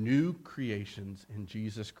 we are new creations in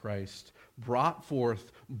Jesus Christ, brought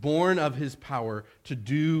forth, born of his power to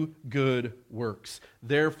do good works.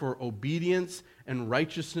 Therefore, obedience and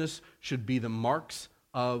righteousness should be the marks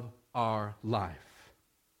of our life.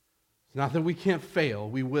 It's not that we can't fail,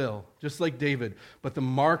 we will, just like David, but the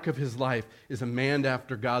mark of his life is a man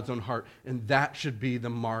after God's own heart, and that should be the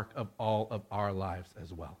mark of all of our lives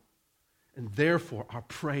as well. And therefore, our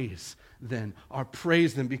praise then,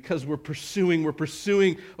 because we're pursuing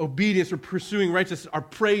obedience, we're pursuing righteousness, our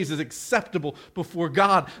praise is acceptable before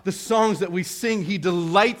God. The songs that we sing, he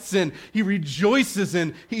delights in, he rejoices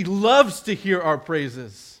in, he loves to hear our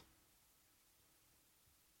praises.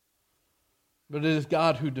 But it is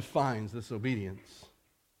God who defines this obedience.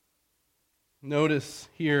 Notice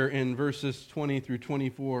here in verses 20 through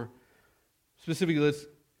 24, specifically,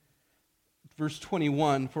 verse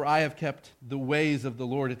 21, for I have kept the ways of the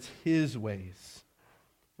Lord. It's his ways.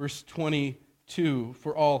 Verse 22, 2,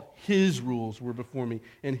 for all his rules were before me,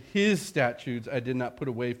 and his statutes I did not put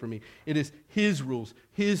away from me. It is his rules,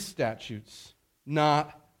 his statutes,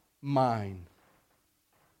 not mine.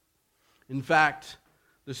 In fact,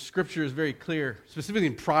 the scripture is very clear, specifically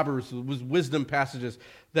in Proverbs, with wisdom passages,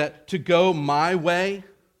 that to go my way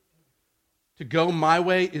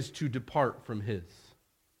is to depart from his.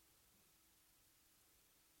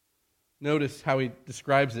 Notice how he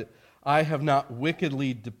describes it. I have not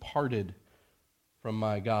wickedly departed from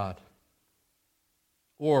my God.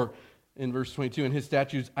 Or in verse 22, in his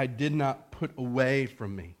statutes, I did not put away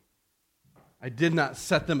from me. I did not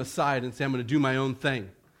set them aside and say, I'm going to do my own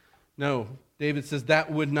thing. No, David says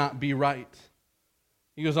that would not be right.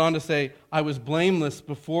 He goes on to say, I was blameless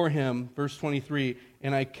before him, verse 23,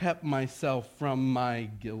 and I kept myself from my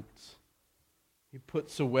guilt. He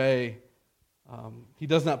puts away, he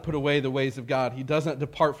does not put away the ways of God. He does not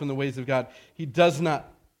depart from the ways of God. He does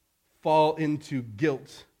not fall into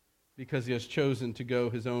guilt because he has chosen to go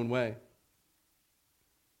his own way.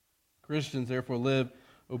 Christians, therefore, live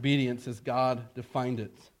obedience as God defined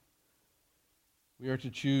it. We are to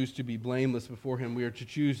choose to be blameless before him. We are to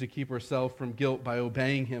choose to keep ourselves from guilt by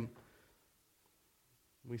obeying him.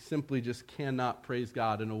 We simply just cannot praise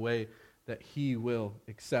God in a way that he will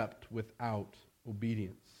accept without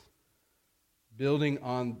obedience. Building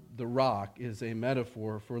on the rock is a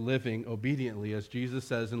metaphor for living obediently. As Jesus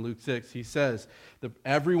says in Luke 6, he says that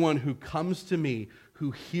everyone who comes to me,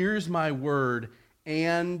 who hears my word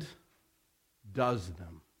and does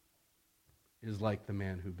them, is like the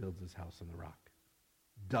man who builds his house on the rock.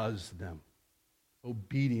 Does them.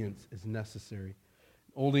 Obedience is necessary.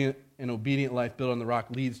 Only an obedient life built on the rock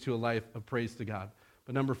leads to a life of praise to God.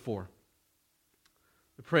 But number 4,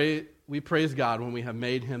 we praise God when we have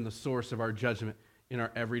made him the source of our judgment in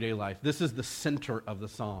our everyday life. This is the center of the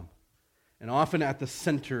psalm. And often at the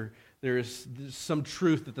center, there's some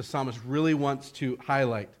truth that the psalmist really wants to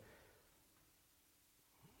highlight.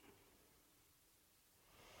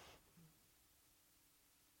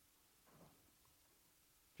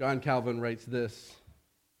 John Calvin writes this: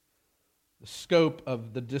 the scope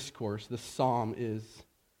of the discourse, this psalm, is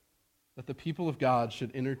that the people of God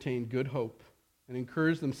should entertain good hope and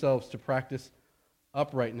encourage themselves to practice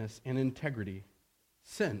uprightness and integrity,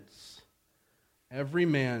 since every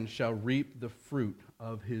man shall reap the fruit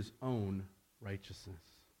of his own righteousness.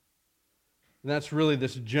 And that's really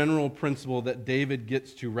this general principle that David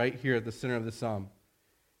gets to right here at the center of the psalm.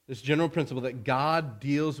 This general principle that God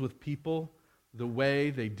deals with people the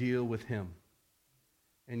way they deal with him.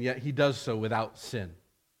 And yet he does so without sin.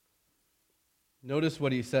 Notice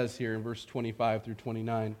what he says here in verse 25 through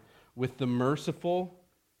 29. With the merciful,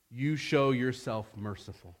 you show yourself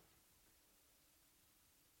merciful.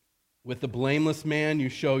 With the blameless man, you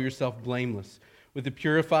show yourself blameless. With the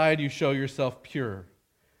purified, you show yourself pure.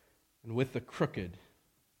 And with the crooked,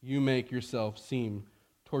 you make yourself seem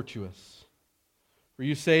tortuous. For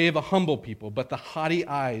you save a humble people, but the haughty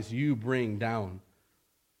eyes you bring down.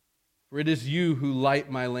 For it is you who light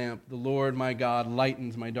my lamp. The Lord my God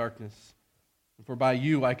lightens my darkness. For by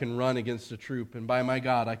you I can run against a troop, and by my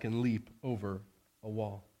God I can leap over a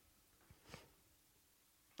wall.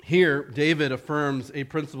 Here, David affirms a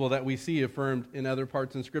principle that we see affirmed in other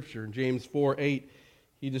parts in Scripture. In James 4:8,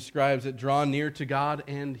 he describes it, draw near to God,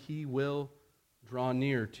 and he will draw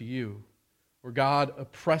near to you. Where God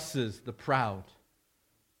oppresses the proud.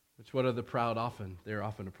 Which, what are the proud often? They're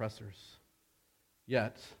often oppressors.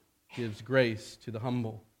 Yet, gives grace to the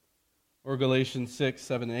humble. Or Galatians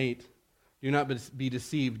 6:7-8. Do not be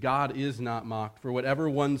deceived. God is not mocked. For whatever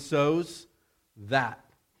one sows, that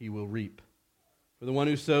he will reap. For the one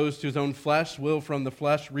who sows to his own flesh will from the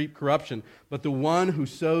flesh reap corruption. But the one who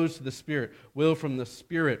sows to the Spirit will from the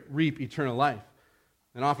Spirit reap eternal life.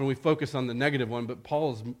 And often we focus on the negative one, but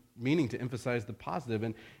Paul is meaning to emphasize the positive.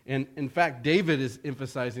 And in fact, David is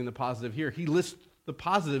emphasizing the positive here. He lists the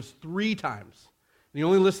positives 3 times. And he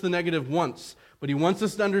only lists the negative once. But he wants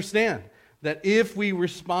us to understand that if we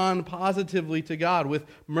respond positively to God with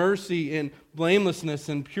mercy and blamelessness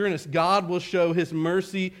and pureness, God will show his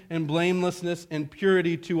mercy and blamelessness and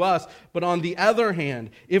purity to us. But on the other hand,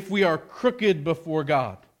 if we are crooked before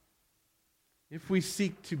God, if we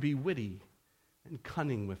seek to be witty and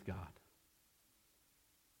cunning with God,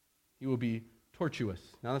 he will be tortuous.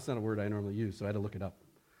 Now, that's not a word I normally use, so I had to look it up.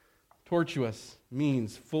 Tortuous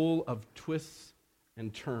means full of twists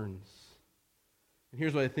and turns. And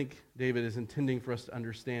here's what I think David is intending for us to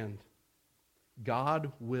understand. God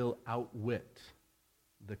will outwit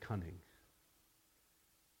the cunning.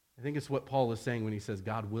 I think it's what Paul is saying when he says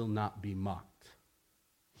God will not be mocked.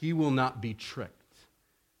 He will not be tricked.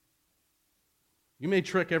 You may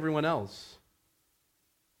trick everyone else,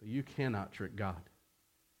 but you cannot trick God.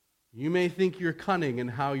 You may think you're cunning in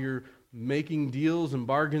how you're making deals and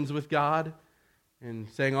bargains with God and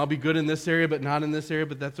saying, I'll be good in this area, but not in this area,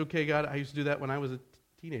 but that's okay, God. I used to do that when I was a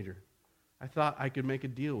teenager. I thought I could make a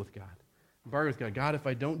deal with God, bargain with God. God, if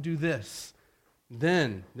I don't do this,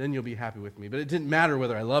 then you'll be happy with me. But it didn't matter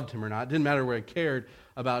whether I loved him or not. It didn't matter whether I cared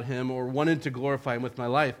about him or wanted to glorify him with my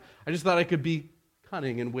life. I just thought I could be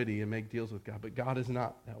cunning and witty and make deals with God. But God is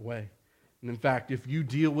not that way. And in fact, if you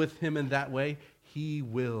deal with him in that way, he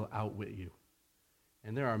will outwit you.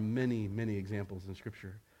 And there are many, many examples in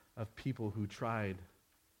Scripture of people who tried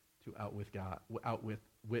to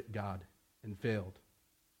outwit God and failed.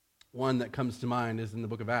 One that comes to mind is in the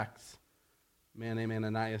book of Acts. A man named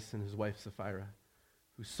Ananias and his wife Sapphira,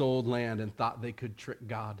 who sold land and thought they could trick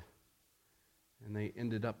God. And they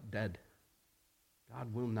ended up dead.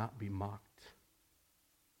 God will not be mocked.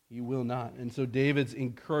 He will not. And so David's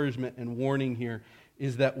encouragement and warning here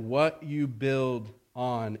is that what you build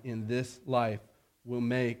on in this life will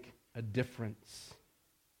make a difference.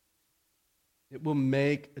 It will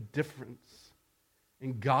make a difference.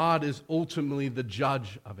 And God is ultimately the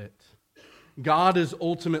judge of it. God is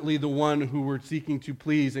ultimately the one who we're seeking to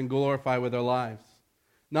please and glorify with our lives,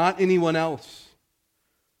 not anyone else.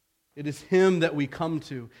 It is him that we come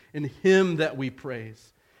to, and him that we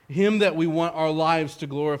praise, him that we want our lives to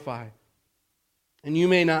glorify. And you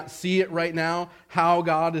may not see it right now, how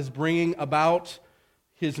God is bringing about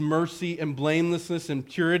his mercy and blamelessness and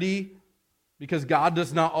purity, because God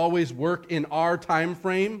does not always work in our time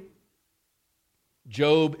frame.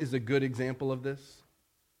 Job is a good example of this.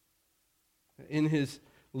 In his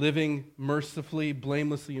living mercifully,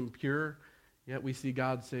 blamelessly, and pure, yet we see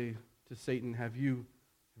God say to Satan, have you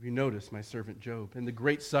noticed my servant Job and the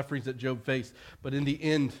great sufferings that Job faced? But in the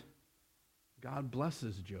end, God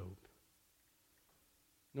blesses Job.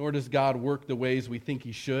 Nor does God work the ways we think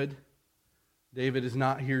he should. David is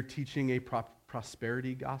not here teaching a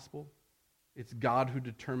prosperity gospel. It's God who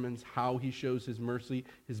determines how he shows his mercy,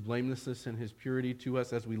 his blamelessness, and his purity to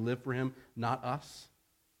us as we live for him, not us.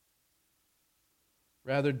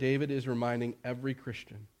 Rather, David is reminding every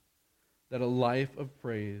Christian that a life of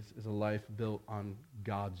praise is a life built on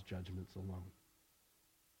God's judgments alone.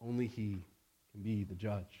 Only he can be the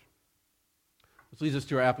judge. Which leads us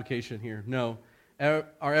to our application here. No, our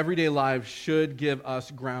everyday lives should give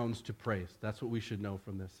us grounds to praise. That's what we should know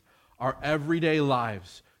from this. Our everyday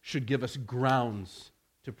lives should give us grounds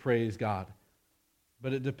to praise God.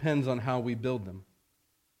 But it depends on how we build them.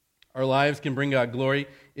 Our lives can bring God glory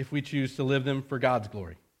if we choose to live them for God's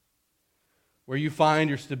glory. Where you find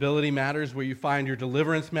your stability matters, where you find your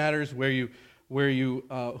deliverance matters, who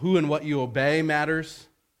and what you obey matters,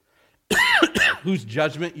 whose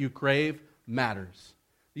judgment you crave matters.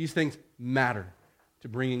 These things matter to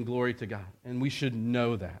bringing glory to God, and we should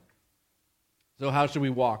know that. So how should we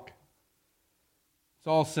walk? It's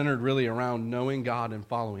all centered really around knowing God and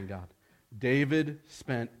following God. David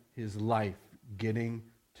spent his life getting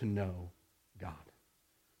to know God.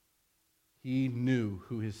 He knew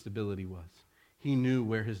who his stability was. He knew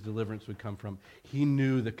where his deliverance would come from. He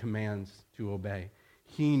knew the commands to obey.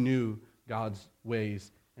 He knew God's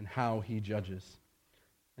ways and how he judges.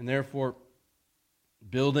 And therefore,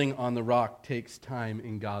 building on the rock takes time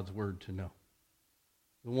in God's word to know.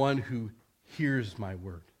 The one who hears my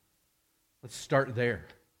word. Let's start there.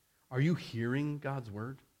 Are you hearing God's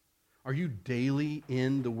word? Are you daily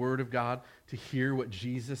in the Word of God to hear what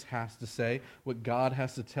Jesus has to say, what God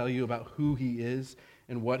has to tell you about who he is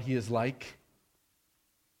and what he is like?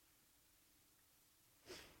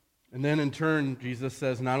 And then in turn, Jesus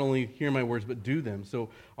says, not only hear my words, but do them. So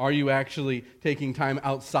are you actually taking time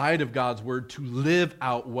outside of God's word to live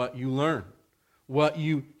out what you learn, what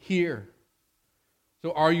you hear?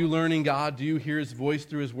 So are you learning God? Do you hear his voice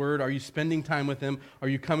through his word? Are you spending time with him? Are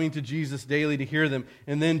you coming to Jesus daily to hear them?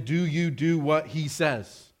 And then do you do what he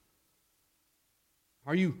says?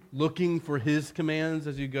 Are you looking for his commands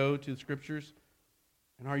as you go to the Scriptures?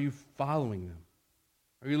 And are you following them?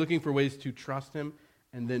 Are you looking for ways to trust him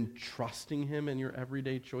and then trusting him in your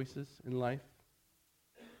everyday choices in life?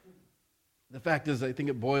 The fact is, I think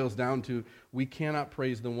it boils down to we cannot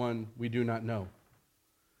praise the one we do not know,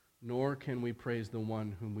 nor can we praise the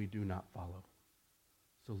one whom we do not follow.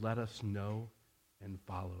 So let us know and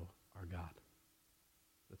follow our God.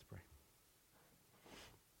 Let's pray.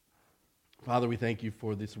 Father, we thank you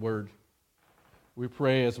for this word. We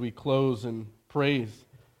pray as we close and praise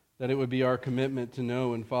that it would be our commitment to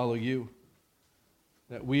know and follow you,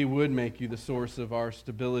 that we would make you the source of our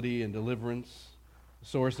stability and deliverance, the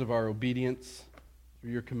source of our obedience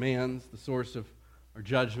through your commands, the source of our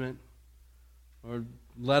judgment. Or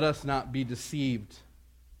let us not be deceived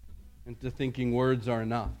into thinking words are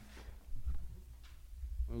enough.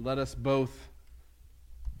 Let us both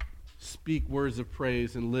speak words of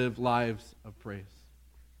praise and live lives of praise.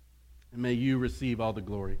 And may you receive all the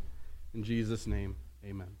glory. In Jesus' name,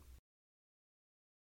 amen.